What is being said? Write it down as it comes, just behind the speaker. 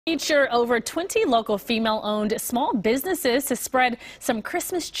Feature over 20 local female-owned small businesses to spread some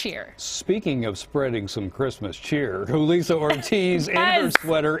Christmas cheer. Speaking of spreading some Christmas cheer, Julissa Ortiz in her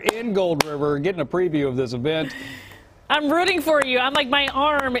sweater in Gold River getting a preview of this event. I'm rooting for you. I'm like, my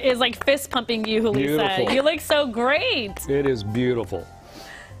arm is like fist pumping you, Julissa. Beautiful. You look so great. It is beautiful.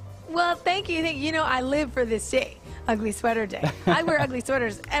 Well, thank you. You know, I live for this day, Ugly Sweater Day. I wear ugly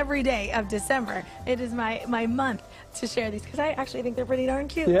sweaters every day of December. It is my month to share these because I actually think they're pretty darn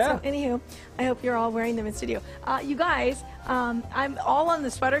cute. Yeah. So, anywho, I hope you're all wearing them in studio. You guys, I'm all on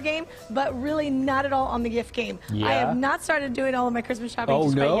the sweater game, but really not at all on the gift game. Yeah. I have not started doing all of my Christmas shopping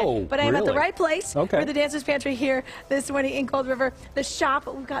just quite yet, but I am at the right place for the Dancers Pantry here this morning in Gold River. The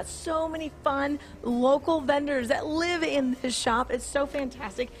shop, we've got so many fun local vendors that live in this shop. It's so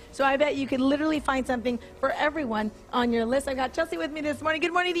fantastic. So I bet you could literally find something for everyone on your list. I've got Chelsea with me this morning.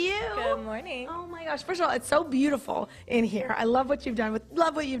 Good morning to you. Good morning. Oh my gosh! First of all, it's so beautiful in here. I love what you've done with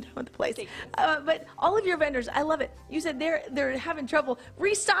the place. But all of your vendors, I love it. You said they're having trouble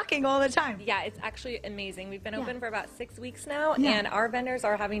restocking all the time. Yeah, it's actually amazing. We've been open for about 6 weeks now, and our vendors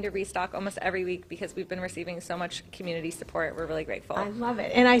are having to restock almost every week because we've been receiving so much community support. We're really grateful. I love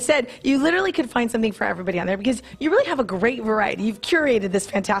it. And I said you literally could find something for everybody on there because you really have a great variety. You've curated this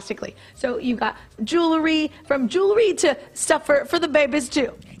fantastically. So you've got jewelry, from jewelry to stuff for the babies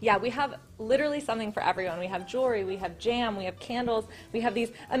too. Yeah, we have literally something for everyone. We have jewelry, we have jam, we have candles, we have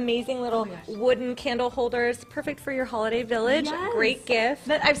these amazing little wooden candle holders, perfect for your holiday village. Yes. Great gift.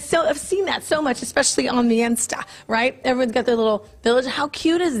 I've seen that so much, especially on the Insta, right? Everyone's got their little village. How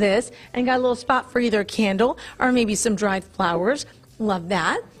cute is this? And got a little spot for either a candle or maybe some dried flowers. Love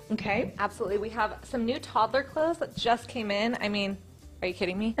that. Okay. Absolutely. We have some new toddler clothes that just came in. I mean, are you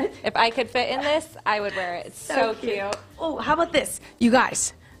kidding me? If I could fit in this, I would wear it. It's so cute. Oh, how about this? You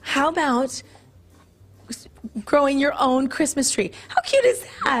guys, how about growing your own Christmas tree? How cute is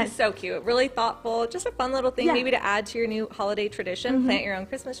that? So cute. Really thoughtful. Just a fun little thing maybe to add to your new holiday tradition. Plant your own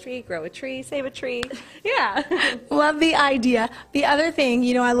Christmas tree, grow a tree, save a tree. Yeah. Love the idea. The other thing,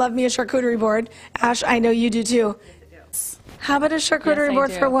 you know, I love me a charcuterie board. Ash, I know you do too. How about a charcuterie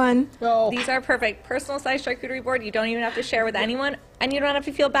board for one? Oh. These are perfect. Personal size charcuterie board. You don't even have to share with anyone, and you don't have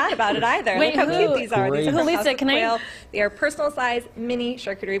to feel bad about it either. Wait, Look how cute these are. Great. These are from Julissa, House of can I- Quail. They are personal size mini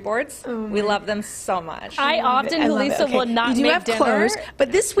charcuterie boards. We love them so much. I often, Julissa, will not you do make have dinner. clothes,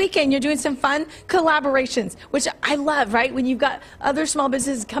 but this weekend you're doing some fun collaborations, which I love, right? When you've got other small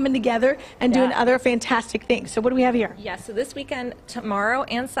businesses coming together and doing other fantastic things. So what do we have here? Yes, so this weekend, tomorrow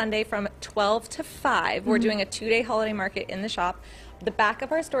and Sunday from 12 to 5, we're doing a 2-day holiday market in the shop. The back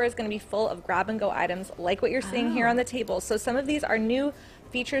of our store is going to be full of grab-and-go items like what you're seeing here on the table. So some of these are new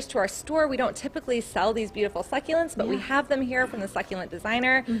features to our store. We don't typically sell these beautiful succulents, but we have them here from the succulent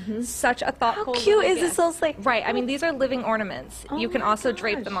designer. Such a thoughtful. How cute is gift. this little sleigh? Right. I mean, these are living ornaments. You can also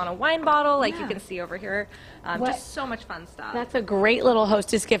drape them on a wine bottle, like you can see over here. Just so much fun stuff. That's a great little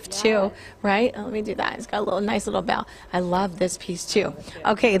hostess gift too, right? Oh, let me do that. It's got a little nice little bell. I love this piece too.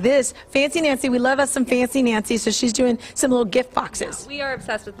 Okay, this Fancy Nancy. We love us some Fancy Nancy, so she's doing some little gift boxes. We are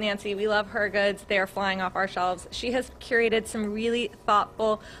obsessed with Nancy. We love her goods. They are flying off our shelves. She has curated some really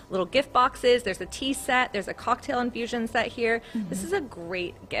thoughtful little gift boxes. There's a tea set. There's a cocktail infusion set here. This is a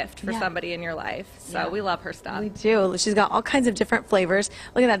great gift for somebody in your life. So we love her stuff. We do. She's got all kinds of different flavors.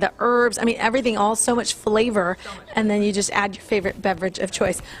 Look at that, the herbs. I mean, everything, all so much flavor. And then you just add your favorite beverage of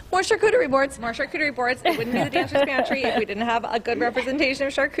choice. More charcuterie boards. More charcuterie boards. It wouldn't be the Dancers Pantry if we didn't have a good representation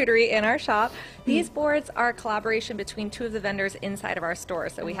of charcuterie in our shop. These boards are a collaboration between two of the vendors inside of our store.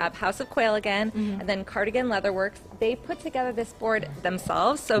 So we have House of Quail again, and then Cardigan Leatherworks. They put together this board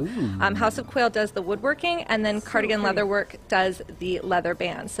themselves. So House of Quail does the woodworking, and then Cardigan Leatherwork does the leather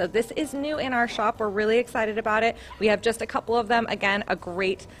bands. So this is new in our shop. We're really excited about it. We have just a couple of them. Again, a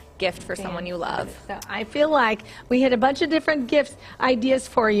great gift for someone you love. So I feel like we had a bunch of different gift ideas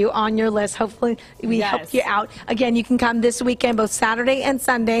for you on your list. Hopefully we helped you out. Again, you can come this weekend, both Saturday and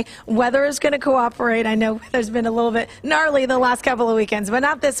Sunday. Weather is going to cooperate. I know weather's been a little bit gnarly the last couple of weekends, but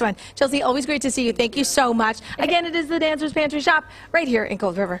not this one. Chelsea, always great to see you. Thank you so much. Again, it is the Dancers Pantry Shop right here in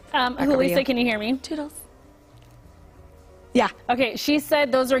Gold River. Julissa, can you hear me? Toodles. Yeah. Okay, she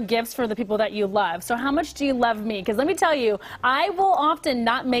said those are gifts for the people that you love. So how much do you love me? Because let me tell you, I will often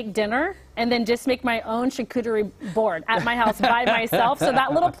not make dinner and then just make my own charcuterie board at my house by myself. So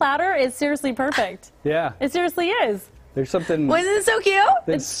that little platter is seriously perfect. Yeah. It seriously is. There's something Wasn't it so cute?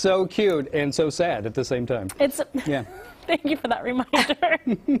 that's so cute and so sad at the same time. It's Yeah. Thank you for that reminder.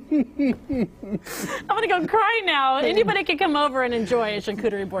 I'm going to go cry now. Anybody can come over and enjoy a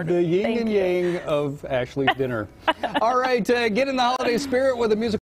charcuterie board. The yin and yang of Ashley's dinner. All right, get in the holiday spirit with a musical